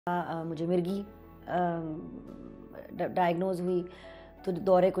मुझे मिर्गी डायग्नोज हुई तो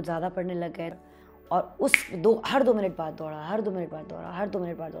दौरे कुछ ज़्यादा पड़ने लग गए और हर 2 मिनट बाद दौड़ा, हर 2 मिनट बाद दौड़ा, हर 2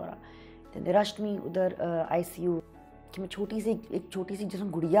 मिनट बाद दौड़ा। दे रश्ड मी उधर ICU कि मैं एक छोटी सी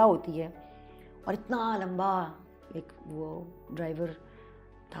जिसमें गुड़िया होती है और इतना लंबा एक वो ड्राइवर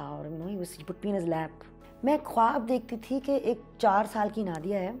था और he put me in his lap। मैं ख्वाब देखती थी कि एक 4 साल की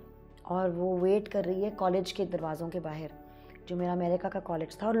नादिया है और वो वेट कर रही है कॉलेज के दरवाज़ों के बाहर, जो मेरा अमेरिका का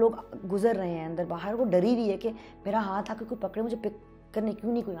कॉलेज था, और लोग गुजर रहे हैं अंदर बाहर। वो डरी हुई है कि मेरा हाथ आके कोई पकड़े, मुझे पिक करने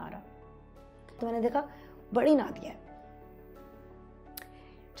क्यों नहीं कोई आ रहा। तो मैंने देखा बड़ी नादिया है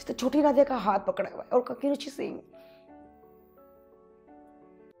जिसने छोटी नादिया का हाथ पकड़ा हुआ है और कंटिन्यूअसली सेइंग